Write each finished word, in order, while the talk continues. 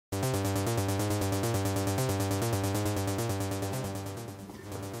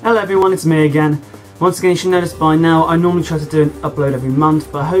Hello everyone, it's me again. Once again, you should notice by now, I normally try to do an upload every month,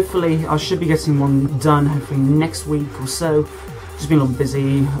 but hopefully I should be getting one done hopefully next week or so. Just been a little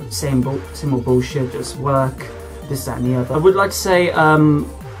busy, same old bullshit, just work, this, that and the other. I would like to say,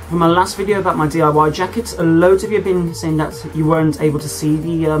 for my last video about my DIY jacket, loads of you have been saying that you weren't able to see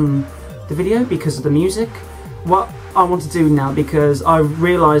the video because of the music. What I want to do now, because I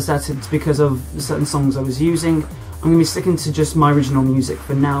realised that it's because of certain songs I was using, I'm going to be sticking to just my original music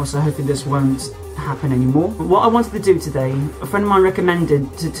for now, so hopefully this won't happen anymore. But what I wanted to do today, a friend of mine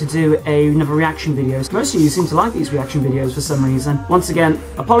recommended to do another reaction video. Most of you seem to like these reaction videos for some reason. Once again,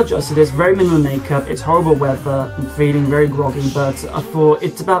 apologise for this, very minimal makeup, it's horrible weather, I'm feeling very groggy, but I thought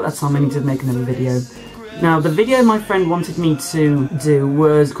it's about that time I need to make another video. Now, the video my friend wanted me to do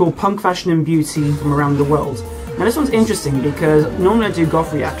was called Punk Fashion and Beauty from Around the World. Now this one's interesting because normally I do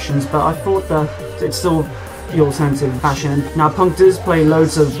goth reactions, but I thought that it's still the alternative fashion. Now, punk does play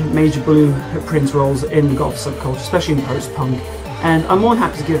loads of major blueprint roles in the goth subculture, especially in post-punk, and I'm more than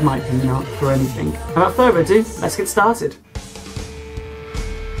happy to give my opinion out for anything. Without further ado, let's get started.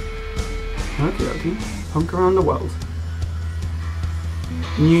 Okay, Punk Around the World.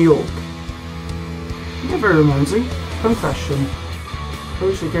 New York. Yeah, very romantic. Punk fashion.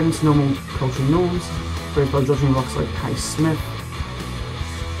 Push against normal cultural norms. Praised by drudging rocks like Patti Smith.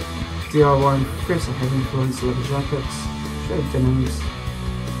 DIY and Chris have influenced leather jackets, shaved denims,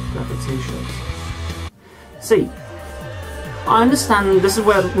 graphic t-shirts. See, I understand this is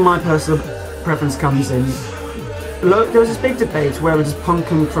where my personal preference comes in. There was this big debate whether it's punk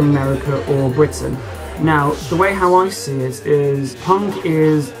come from America or Britain. Now, the way how I see it is punk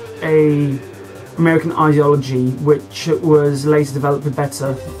is a American ideology which was later developed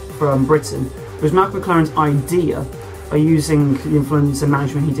better from Britain. It was Malcolm McLaren's idea by using the influence and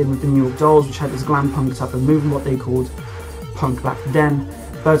management he did with the New York Dolls, which had this glam punk type of movement, what they called punk back then.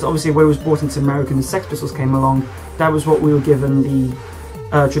 But obviously when it was brought into America and the Sex Pistols came along, that was what we were given the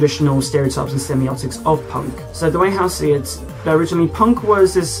traditional stereotypes and semiotics of punk. So the way how I see it, originally punk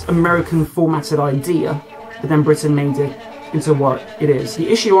was this American formatted idea, but then Britain made it into what it is. The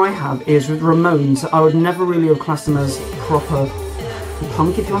issue I have is with Ramones, I would never really have classed them as proper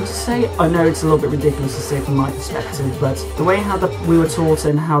punk, if you want to say. I know it's a little bit ridiculous to say from my perspective, but the way how we were taught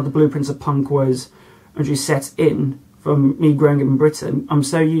and how the blueprints of punk was actually set in from me growing up in Britain, I'm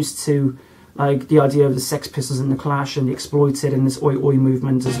so used to like the idea of the Sex Pistols and the Clash and the Exploited and this oi oi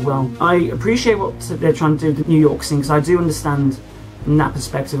movement as well. I appreciate what they're trying to do with the New York scene, because I do understand from that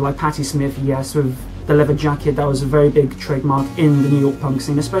perspective, like Patti Smith, yes, with the leather jacket, that was a very big trademark in the New York punk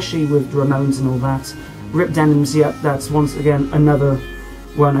scene, especially with the Ramones and all that. Ripped denims, yeah, that's once again another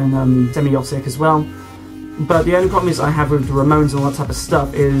well-known semiotic as well. But the only problem is I have with the Ramones and all that type of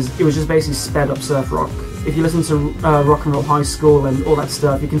stuff is it was just basically sped up surf rock. If you listen to Rock and Roll High School and all that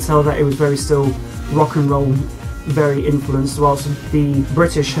stuff, you can tell that it was very still rock and roll, very influenced, whilst the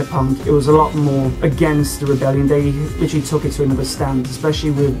British hip punk, it was a lot more against the rebellion. They literally took it to another stand,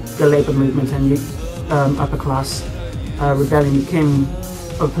 especially with the labour movement and the upper class rebellion became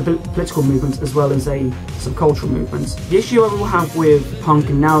a political movement as well as a subcultural movement. The issue I will have with punk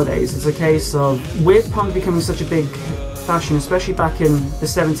nowadays is a case of, with punk becoming such a big fashion, especially back in the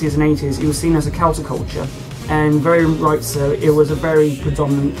 70s and 80s, it was seen as a counterculture, and very right so, it was a very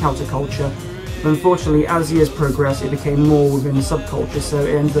predominant counterculture. But unfortunately, as years progressed, it became more within the subculture, so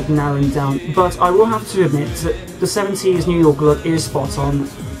it ended up narrowing down. But I will have to admit that the 70s New York look is spot on.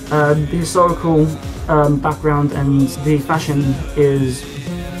 The historical background and the fashion is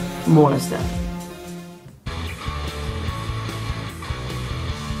more or less there.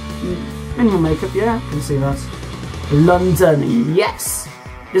 Minimal makeup, yeah, I can see that. London, yes!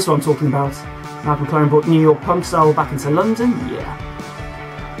 This is what I'm talking about. Malcolm McLaren brought New York punk style back into London, yeah.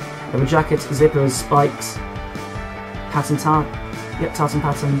 Leather jacket, zippers, spikes, pattern tartan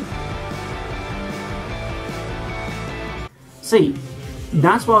pattern. See,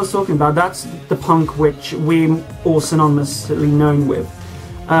 that's what I was talking about. That's the punk which we're all synonymously known with.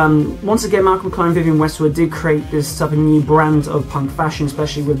 Once again, Malcolm McLaren and Vivienne Westwood did create this type of new brand of punk fashion,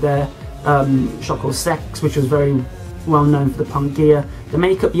 especially with their shop called Sex, which was very well known for the punk gear. The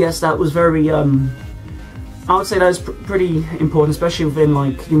makeup, yes, that was very, I would say that was pretty important, especially within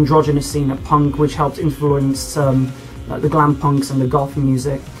like the androgynous scene of punk, which helped influence like the glam punks and the goth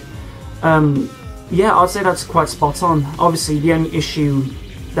music. Yeah, I'd say that's quite spot on. Obviously, the only issue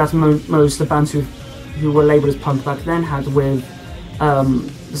that most of the bands who were labelled as punk back then had with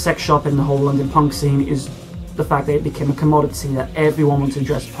the sex shop and the whole London punk scene is the fact that it became a commodity, that everyone wanted to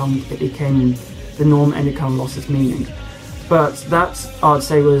dress punk. It became the norm and it kind of lost its meaning. But that, I'd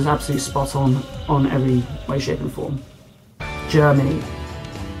say, was absolutely spot on every way, shape and form. Germany.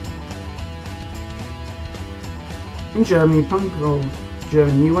 In Germany, punk or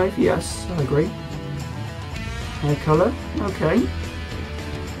German new wave, yes, I agree. Hair colour, okay.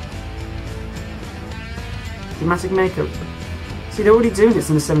 Dramatic makeup. See, they're already doing this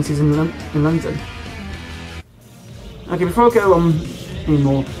in the 70s in London. Okay, before I go on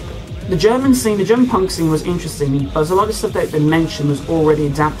anymore, the German scene, the German punk scene was interesting, but a lot of stuff that they mentioned was already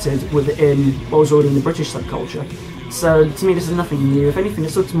adapted within what was already in the British subculture. So to me, this is nothing new. If anything,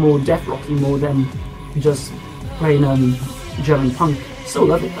 this looks more death rocky more than just plain German punk. Still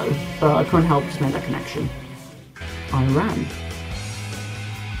love it though, but I couldn't help just make that connection. Iran.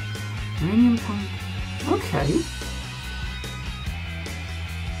 Iranian punk. Okay.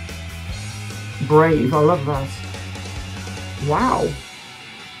 Brave, I love that. Wow.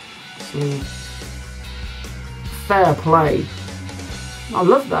 Sleeve. Fair play. I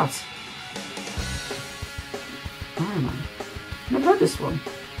love that. Iron Man. Never heard this one.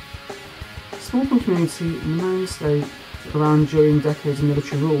 Small punk community in the United States around during decades of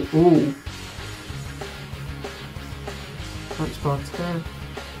military rule. Ooh. Dark sparked hair.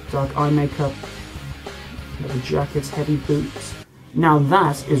 Dark eye makeup. Leather jackets, heavy boots. Now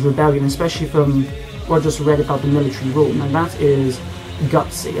that is rebellion, especially from what I just read about the military rule. Now that is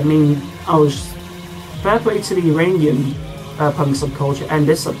gutsy. I mean, I was fair play to the Iranian punk subculture and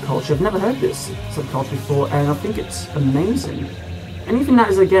this subculture. I've never heard this subculture before, and I think it's amazing. Anything that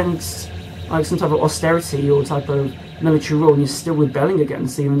is against like some type of austerity or type of military rule, and you're still rebelling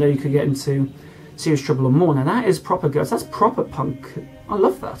against, even though you could get into serious trouble or more. Now that is proper guts. That's proper punk. I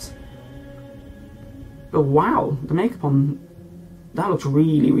love that. But wow, the makeup on that looks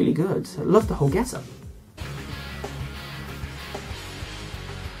really, really good. I love the whole getup.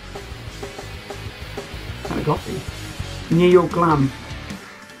 Kind of gothy. New York glam.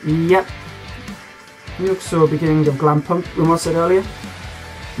 Yep. New York saw a beginning of glam punk, remember what I said earlier?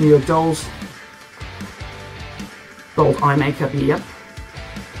 New York dolls. Bold eye makeup, yep.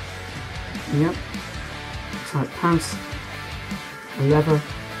 Yep. Tight pants. Leather.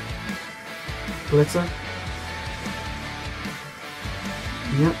 Glitter.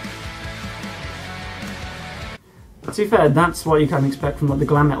 Yep. To be fair, that's what you can expect from like the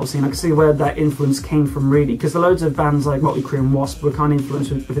glam metal scene. I can see where that influence came from really, because loads of bands like Motley Crue and Wasp were kind of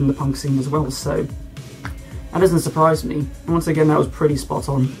influenced within the punk scene as well, so that doesn't surprise me. And once again, that was pretty spot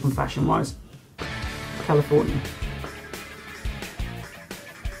on fashion wise. California.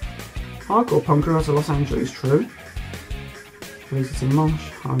 Hardcore punk across Los Angeles, true. Related to Mosh,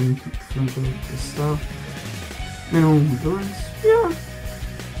 highly influential to style. Minimal endurance, yeah.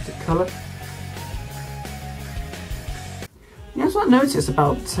 Is it colour? Yeah, that's what I noticed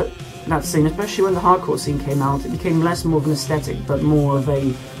about that scene, especially when the hardcore scene came out. It became less more of an aesthetic, but more of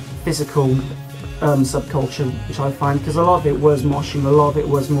a physical subculture, which I find, because a lot of it was moshing, a lot of it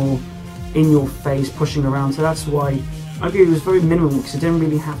was more in your face, pushing around. So that's why I agree it was very minimal, because you didn't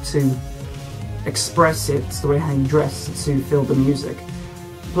really have to express it the way how you dress to feel the music.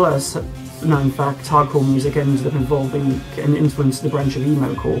 Plus, no, in fact, hardcore music ended up involving and influenced the branch of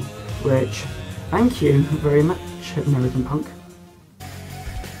emo-core, which, thank you very much, American punk.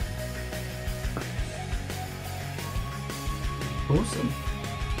 Awesome.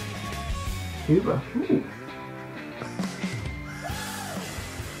 Cuba. Ooh.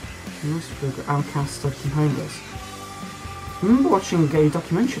 Nice book, Outcast, Stuck and Homeless. I remember watching a gay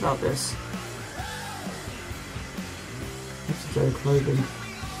documentary about this. Their clothing,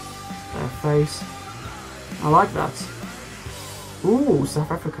 their face. I like that. Ooh,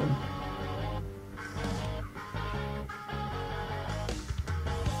 South African.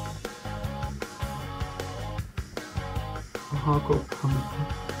 A hardcore punk.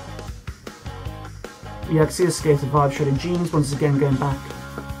 Yeah, I can see the skater vibe, shredded jeans. Once again, going back.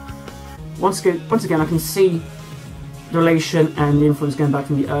 Once again, I can see the relation and the influence going back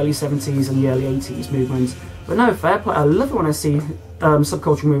from the early 70s and the early 80s movements. But no, fair play. I love it when I see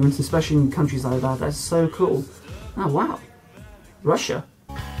subculture movements, especially in countries like that. That's so cool. Oh, wow. Russia.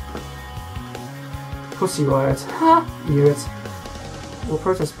 Pussy Riot. Ha! Knew it. Well,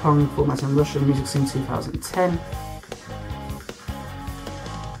 protest punk format in Russian music scene 2010.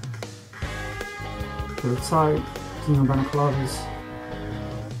 The Tide. King Balaclavas.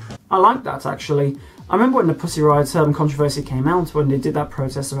 I like that, actually. I remember when the Pussy Riot controversy came out, when they did that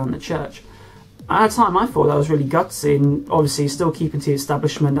protest around the church. At the time, I thought that was really gutsy, and obviously still keeping to the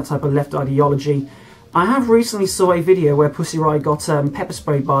establishment, that type of left ideology. I have recently saw a video where Pussy Riot got pepper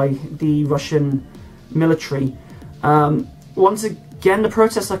sprayed by the Russian military. Once again, the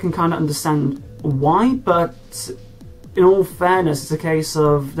protest I can kind of understand why, but in all fairness, it's a case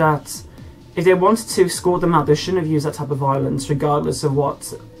of that if they wanted to escort them out, they shouldn't have used that type of violence, regardless of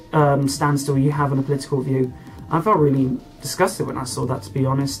what standstill you have on a political view. I felt really disgusted when I saw that, to be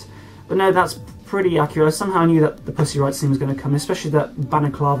honest. But no, that's pretty accurate. I somehow knew that the Pussy Riot scene was going to come, especially that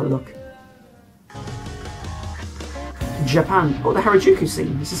balaclava look. Japan. Oh, the Harajuku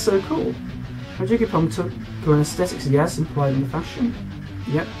scene. This is so cool. Harajuku punk took to an aesthetics, yes, implied in the fashion.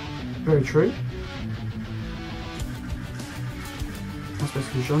 Yep, very true. That's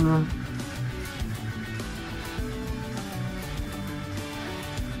basically genre.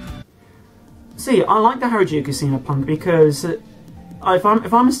 See, I like the Harajuku scene of punk because, if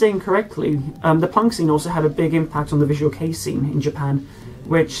I'm mistaken correctly, the punk scene also had a big impact on the visual kei scene in Japan,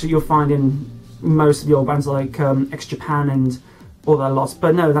 which you'll find in most of the old bands like X-Japan and all that lots.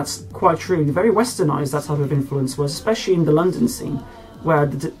 But no, that's quite true. Very westernized that type of influence was, especially in the London scene, where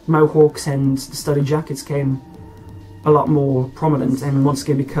the mohawks and the studded jackets came a lot more prominent and once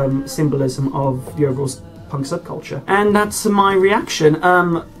again become symbolism of the overall punk subculture. And that's my reaction.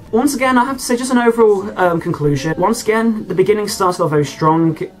 Once again, I have to say just an overall conclusion. Once again, the beginning started off very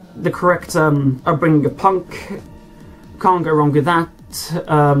strong. The correct upbringing of punk, can't go wrong with that.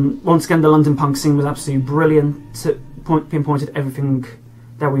 Once again, the London punk scene was absolutely brilliant. Pinpointed everything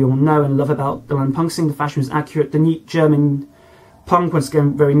that we all know and love about the London punk scene. The fashion was accurate. The neat German punk, once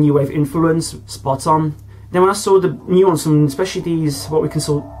again, very new wave influence, spot on. Then when I saw the nuance from especially these, what we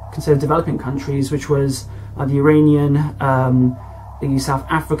consider developing countries, which was the Iranian, the South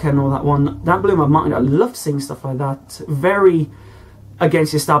Africa and all that one, that blew my mind. I loved seeing stuff like that. Very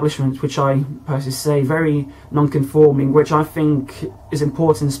against the establishment, which I personally say, very non-conforming, which I think is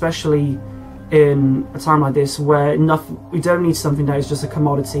important, especially in a time like this where we don't need something that is just a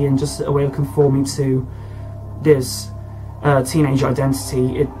commodity and just a way of conforming to this teenage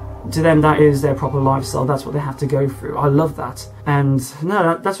identity. To them, that is their proper lifestyle. That's what they have to go through. I love that. And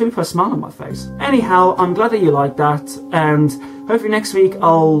no, that's really put a smile on my face. Anyhow, I'm glad that you like that. And hopefully next week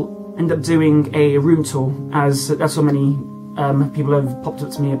I'll end up doing a room tour, as that's what many people have popped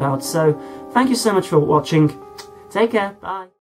up to me about. So thank you so much for watching. Take care. Bye.